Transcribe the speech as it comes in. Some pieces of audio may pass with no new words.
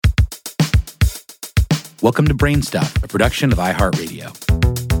Welcome to Brain Stuff, a production of iHeartRadio.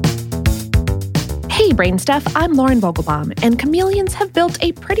 Hey, Brain Stuff, I'm Lauren Vogelbaum, and chameleons have built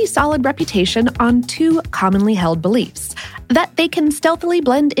a pretty solid reputation on two commonly held beliefs: that they can stealthily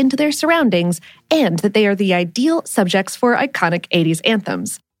blend into their surroundings, and that they are the ideal subjects for iconic 80s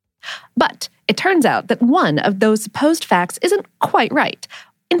anthems. But it turns out that one of those supposed facts isn't quite right.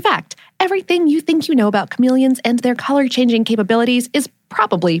 In fact, everything you think you know about chameleons and their color-changing capabilities is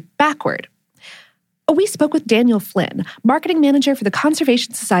probably backward. We spoke with Daniel Flynn, marketing manager for the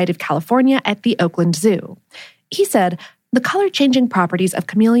Conservation Society of California at the Oakland Zoo. He said, the color-changing properties of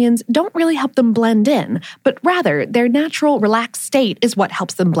chameleons don't really help them blend in, but rather their natural relaxed state is what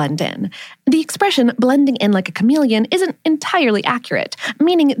helps them blend in. The expression blending in like a chameleon isn't entirely accurate,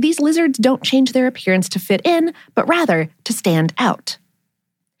 meaning these lizards don't change their appearance to fit in, but rather to stand out.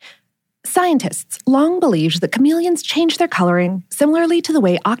 Scientists long believed that chameleons change their coloring similarly to the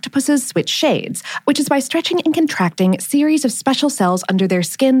way octopuses switch shades, which is by stretching and contracting a series of special cells under their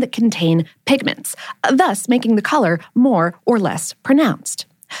skin that contain pigments, thus making the color more or less pronounced.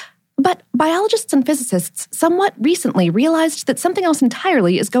 But biologists and physicists somewhat recently realized that something else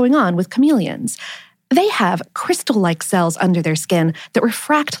entirely is going on with chameleons. They have crystal-like cells under their skin that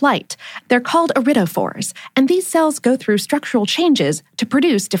refract light. They're called iridophores, and these cells go through structural changes to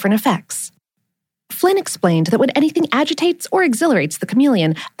produce different effects. Flynn explained that when anything agitates or exhilarates the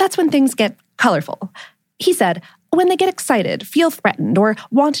chameleon, that's when things get colorful. He said, when they get excited, feel threatened, or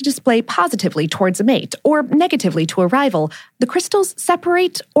want to display positively towards a mate or negatively to a rival, the crystals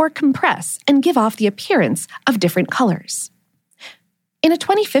separate or compress and give off the appearance of different colors. In a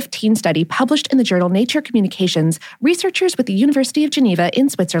 2015 study published in the journal Nature Communications, researchers with the University of Geneva in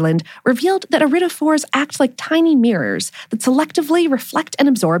Switzerland revealed that iridophores act like tiny mirrors that selectively reflect and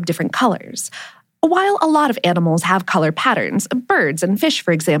absorb different colors. While a lot of animals have color patterns, birds and fish,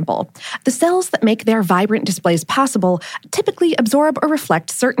 for example, the cells that make their vibrant displays possible typically absorb or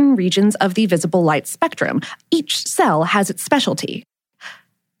reflect certain regions of the visible light spectrum. Each cell has its specialty.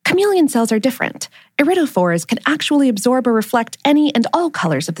 Chameleon cells are different. Iridophores can actually absorb or reflect any and all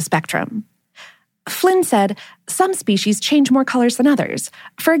colors of the spectrum. Flynn said, some species change more colors than others.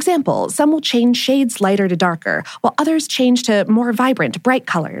 For example, some will change shades lighter to darker, while others change to more vibrant, bright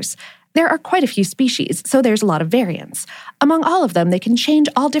colors. There are quite a few species, so there's a lot of variance. Among all of them, they can change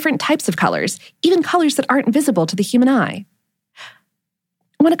all different types of colors, even colors that aren't visible to the human eye.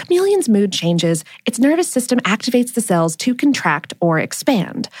 When a chameleon's mood changes, its nervous system activates the cells to contract or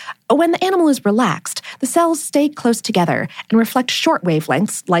expand. When the animal is relaxed, the cells stay close together and reflect short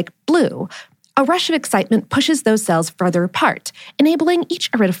wavelengths like blue. A rush of excitement pushes those cells further apart, enabling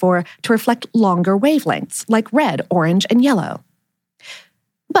each iridophore to reflect longer wavelengths like red, orange, and yellow.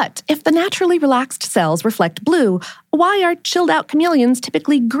 But if the naturally relaxed cells reflect blue, why are chilled-out chameleons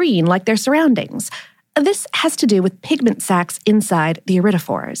typically green like their surroundings? This has to do with pigment sacs inside the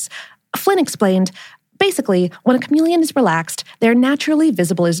iridophores. Flynn explained, basically, when a chameleon is relaxed, they're naturally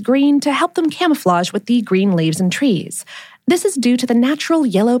visible as green to help them camouflage with the green leaves and trees. This is due to the natural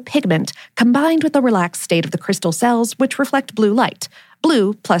yellow pigment combined with the relaxed state of the crystal cells, which reflect blue light.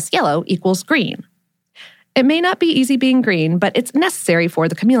 Blue plus yellow equals green. It may not be easy being green, but it's necessary for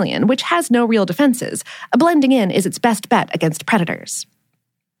the chameleon, which has no real defenses. Blending in is its best bet against predators.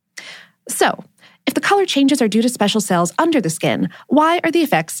 So, if the color changes are due to special cells under the skin, why are the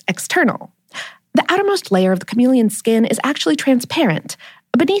effects external? The outermost layer of the chameleon's skin is actually transparent.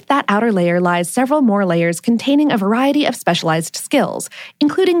 Beneath that outer layer lies several more layers containing a variety of specialized skills,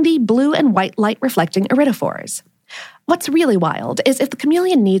 including the blue and white light-reflecting iridophores. What's really wild is if the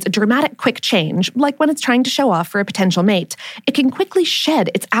chameleon needs a dramatic quick change, like when it's trying to show off for a potential mate, it can quickly shed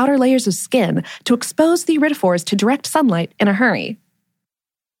its outer layers of skin to expose the iridophores to direct sunlight in a hurry.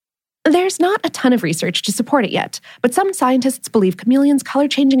 There's not a ton of research to support it yet, but some scientists believe chameleons'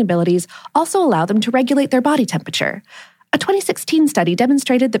 color-changing abilities also allow them to regulate their body temperature. A 2016 study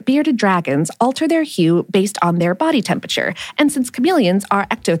demonstrated that bearded dragons alter their hue based on their body temperature, and since chameleons are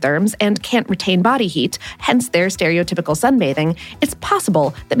ectotherms and can't retain body heat, hence their stereotypical sunbathing, it's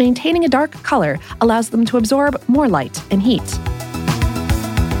possible that maintaining a dark color allows them to absorb more light and heat.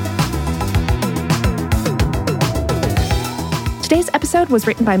 Today's episode was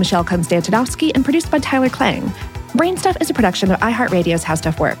written by Michelle Konstantinovsky and produced by Tyler Klang. Brain Stuff is a production of iHeartRadio's How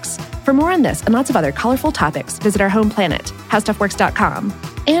Stuff Works. For more on this and lots of other colorful topics, visit our home planet, howstuffworks.com.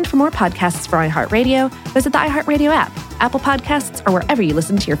 And for more podcasts from iHeartRadio, visit the iHeartRadio app, Apple Podcasts, or wherever you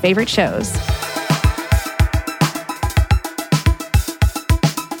listen to your favorite shows.